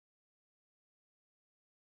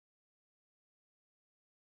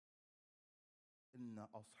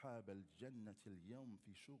أصحاب الجنة اليوم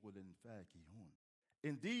في شغل فاكهون.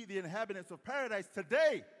 Indeed, the inhabitants of paradise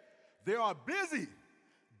today, they are busy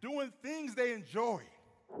doing things they enjoy.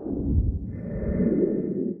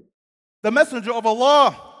 The messenger of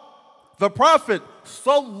Allah, the Prophet,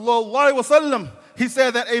 sallallahu alaihi wasallam, he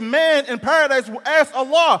said that a man in paradise will ask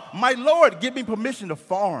Allah, my Lord, give me permission to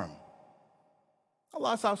farm.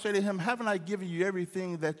 Allah will say to him, haven't I given you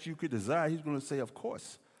everything that you could desire? He's going to say, of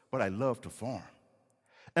course, but I love to farm.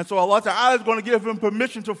 And so Allah Ta'ala is going to give him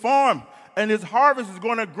permission to farm, and his harvest is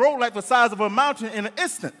going to grow like the size of a mountain in an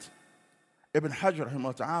instant. Ibn Hajar,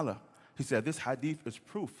 rahimahullah ta'ala, he said this hadith is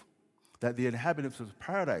proof that the inhabitants of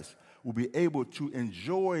paradise will be able to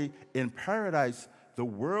enjoy in paradise the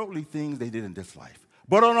worldly things they did in this life.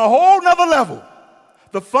 But on a whole nother level,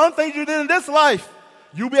 the fun things you did in this life,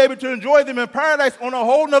 you'll be able to enjoy them in paradise on a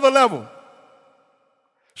whole nother level.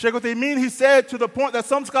 Sheikh Uthaymeen, he said to the point that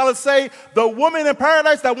some scholars say the woman in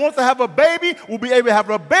paradise that wants to have a baby will be able to have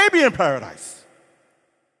a baby in paradise.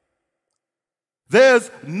 There's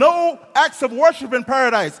no acts of worship in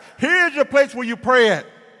paradise. Here's your place where you pray at.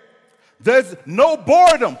 There's no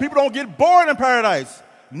boredom. People don't get bored in paradise.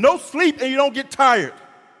 No sleep and you don't get tired.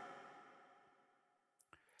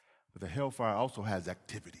 But the hellfire also has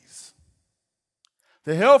activities.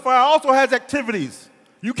 The hellfire also has activities.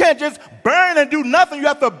 You can't just burn and do nothing. You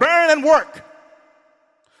have to burn and work.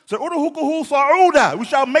 So, Uduhukuhu Sa'uda, we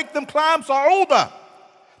shall make them climb Sa'uda.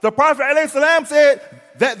 The Prophet ﷺ said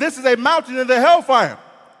that this is a mountain in the hellfire.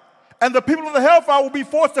 And the people of the hellfire will be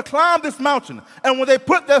forced to climb this mountain. And when they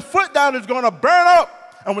put their foot down, it's going to burn up.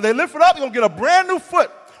 And when they lift it up, they're going to get a brand new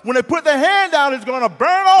foot. When they put their hand down, it's going to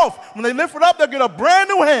burn off. When they lift it up, they'll get a brand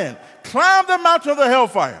new hand. Climb the mountain of the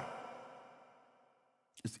hellfire.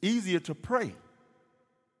 It's easier to pray.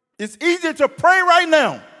 It's easier to pray right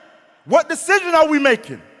now. What decision are we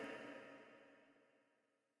making?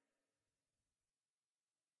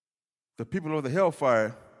 The people of the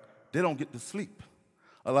hellfire, they don't get to sleep.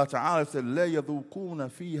 Allah Ta'ala said, لَا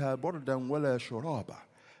يَذُوقُونَ فِيهَا بَرْدًا وَلَا شُرَابًا.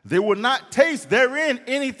 They will not taste therein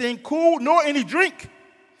anything cool nor any drink.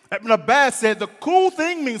 Ibn Abbas said the cool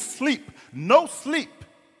thing means sleep, no sleep.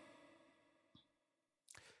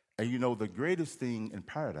 And you know the greatest thing in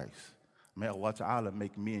paradise, may Allah Ta'ala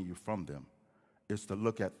make me and you from them, is to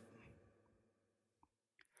look at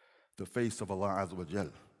the face of Allah Azza wa Jal.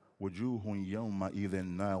 وَجُوهٌ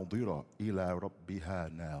يَوْمَئِذٍ نَاظِرَةٌ إِلَىٰ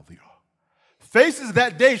رَبِّهَا نَاظِرَةٌ. Faces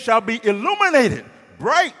that day shall be illuminated,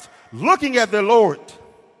 bright, looking at their Lord.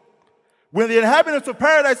 When the inhabitants of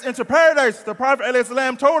paradise enter paradise, the Prophet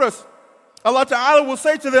ﷺ told us, Allah Ta'ala will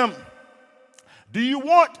say to them, do you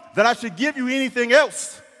want that I should give you anything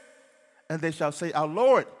else? And they shall say, our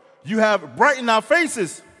Lord, you have brightened our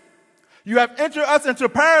faces. You have entered us into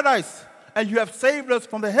paradise, and you have saved us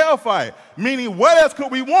from the hellfire. Meaning, what else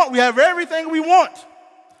could we want? We have everything we want.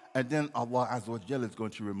 And then Allah Azza wa Jalla is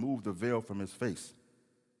going to remove the veil from his face.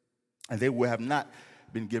 And they will have not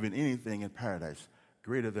been given anything in paradise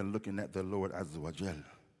greater than looking at the Lord Azza wa Jalla.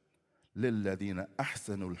 لِلَّذِينَ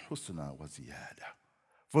أَحْسَنُوا الْحُسْنَى وَزِيَادَةً.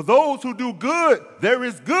 For those who do good, there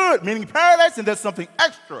is good, meaning paradise, and there's something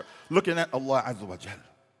extra looking at Allah Azza wa Jalla.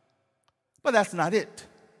 But that's not it.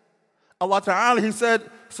 Allah Ta'ala, he said,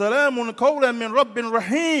 Salamun qawlan min Rabbin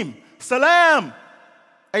Rahim. Salam,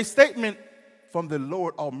 a statement from the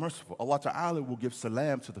Lord All-Merciful. Allah Ta'ala will give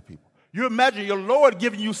salam to the people. You imagine your Lord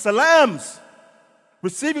giving you salams,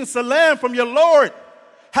 receiving salam from your Lord,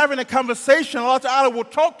 having a conversation. Allah Ta'ala will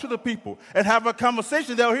talk to the people and have a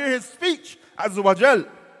conversation. They'll hear his speech, Azza wa Jal.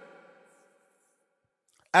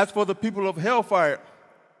 As for the people of hellfire,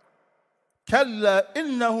 كَلَّا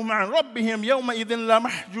إِنَّهُمْ عَنْ رَبِّهِمْ يَوْمَئِذٍ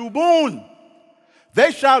لَمَحْجُوبُونَ.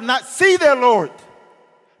 They shall not see their Lord.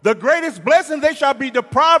 The greatest blessing, they shall be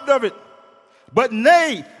deprived of it. But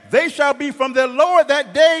nay, they shall be from their Lord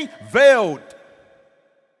that day veiled.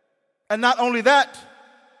 And not only that,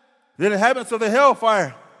 the inhabitants of the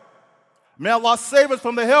hellfire, may Allah save us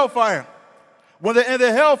from the hellfire. When they're in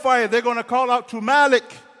the hellfire, they're going to call out to Malik.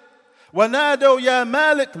 وَنَادَوْا يَا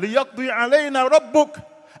مَالِكْ لِيَقْضِي عَلَيْنَا رَبُّكَ.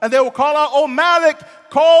 And they will call out, oh Malik,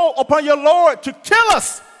 call upon your Lord to kill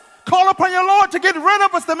us. Call upon your Lord to get rid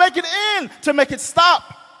of us, to make it end, to make it stop.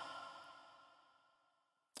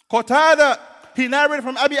 Qatada, he narrated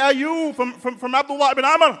from Abi Ayyub, from Abdullah ibn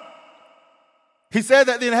Amr. He said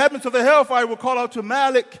that the inhabitants of the hellfire will call out to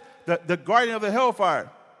Malik, the guardian of the hellfire,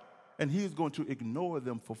 and he's going to ignore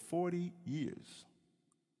them for 40 years.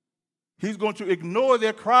 He's going to ignore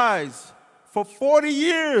their cries for 40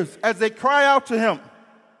 years as they cry out to him.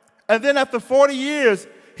 And then after 40 years,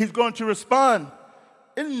 he's going to respond,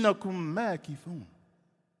 إِنَّكُمْ مَاكِثُونَ.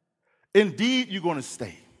 Indeed, you're going to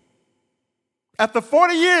stay. After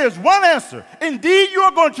 40 years, one answer. Indeed, you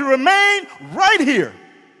are going to remain right here.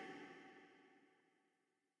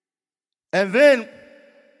 And then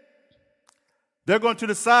they're going to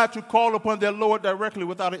decide to call upon their Lord directly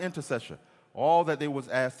without an intercession. All that they was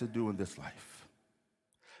asked to do in this life.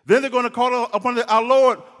 Then they're going to call upon our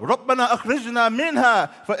Lord, رَبَّنَا أَخْرِجْنَا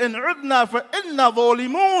مِنْهَا فَإِنْ عُدْنَا فَإِنَّا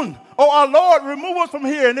ظَالِمُونَ. Oh, our Lord, remove us from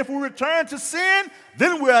here, and if we return to sin,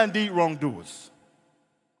 then we are indeed wrongdoers.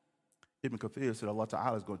 Ibn Kathir said Allah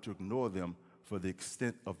Ta'ala is going to ignore them for the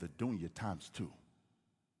extent of the dunya times 2.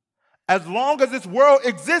 As long as this world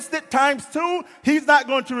existed times 2, he's not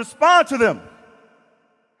going to respond to them.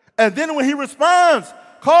 And then when he responds,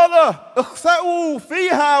 قَالَ اخْسَئُوا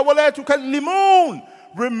فِيهَا وَلَا تُكَلِّمُونَ.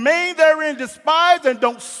 Remain therein, despise, and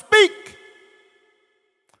don't speak.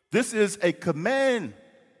 This is a command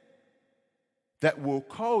that will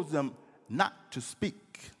cause them not to speak.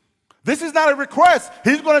 This is not a request.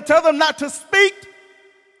 He's going to tell them not to speak.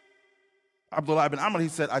 Abdullah ibn Amr, he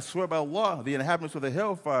said, I swear by Allah, the inhabitants of the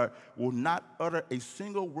hellfire will not utter a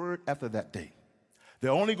single word after that day. They're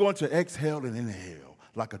only going to exhale and inhale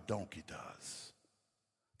like a donkey does.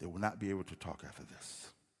 They will not be able to talk after this.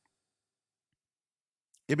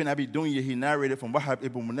 Ibn Abi Dunya, he narrated from Wahab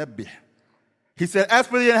ibn Munabbih. He said, as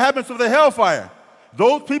for the inhabitants of the hellfire,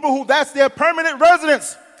 those people who that's their permanent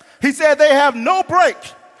residence, he said they have no break,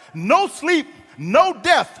 no sleep, no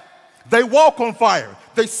death. They walk on fire.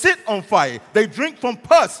 They sit on fire. They drink from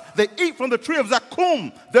pus. They eat from the tree of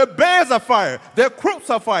Zakum. Their beds are fire. Their croups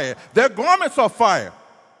are fire. Their garments are fire.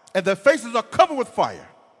 And their faces are covered with fire.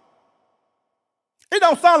 It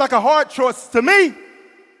don't sound like a hard choice to me.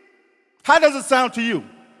 How does it sound to you?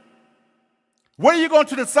 What are you going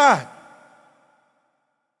to decide?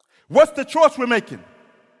 What's the choice we're making?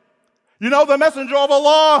 You know, the messenger of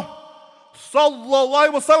Allah, sallallahu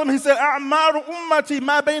alayhi wa sallam, he said, أَعْمَارُ أُمَّتِي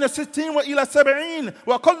مَا بَيْنَ 60 وَإِلَى 70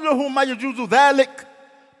 وَكُلُّهُمْ مَا يَجُوزُ ذَلِكَ.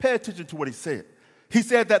 Pay attention to what he said. He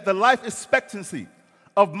said that the life expectancy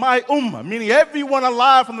of my ummah, meaning everyone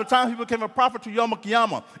alive from the time he became a prophet to Yom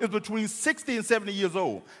Kippur, is between 60 and 70 years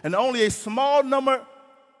old. And only a small number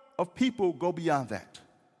of people go beyond that.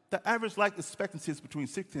 The average life expectancy is between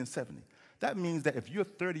 60 and 70. That means that if you're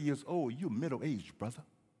 30 years old, you're middle-aged, brother.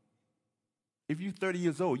 If you're 30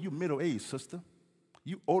 years old, you're middle-aged, sister.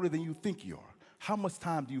 You're older than you think you are. How much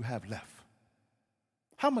time do you have left?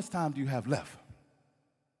 How much time do you have left?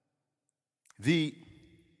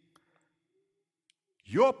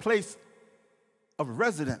 Your place of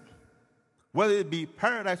residence, whether it be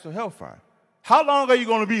paradise or hellfire, how long are you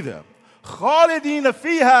going to be there? خَالِدِينَ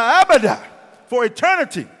فِيهَا أَبَدًا, for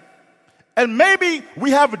eternity. And maybe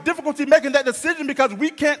we have a difficulty making that decision because we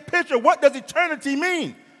can't picture what does eternity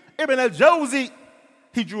mean. Ibn al-Jawzi,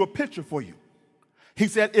 he drew a picture for you. He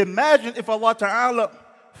said, imagine if Allah Ta'ala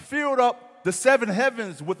filled up the 7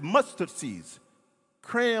 heavens with mustard seeds,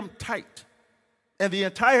 crammed tight, and the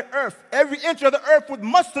entire earth, every inch of the earth with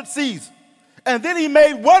mustard seeds. And then he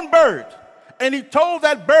made one bird, and he told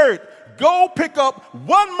that bird, go pick up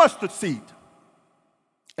one mustard seed.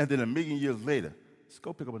 And then 1,000,000 years later, let's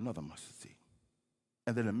go pick up another mustard seed.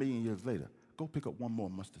 And then 1,000,000 years later, go pick up one more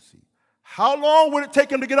mustard seed. How long would it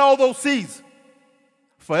take him to get all those seeds?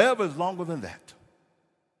 Forever is longer than that.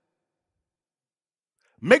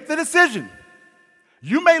 Make the decision.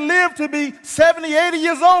 You may live to be 70, 80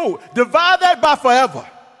 years old. Divide that by forever.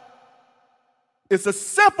 It's a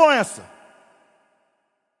simple answer.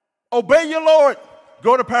 Obey your Lord,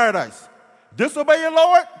 go to paradise. Disobey your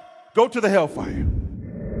Lord, go to the hellfire.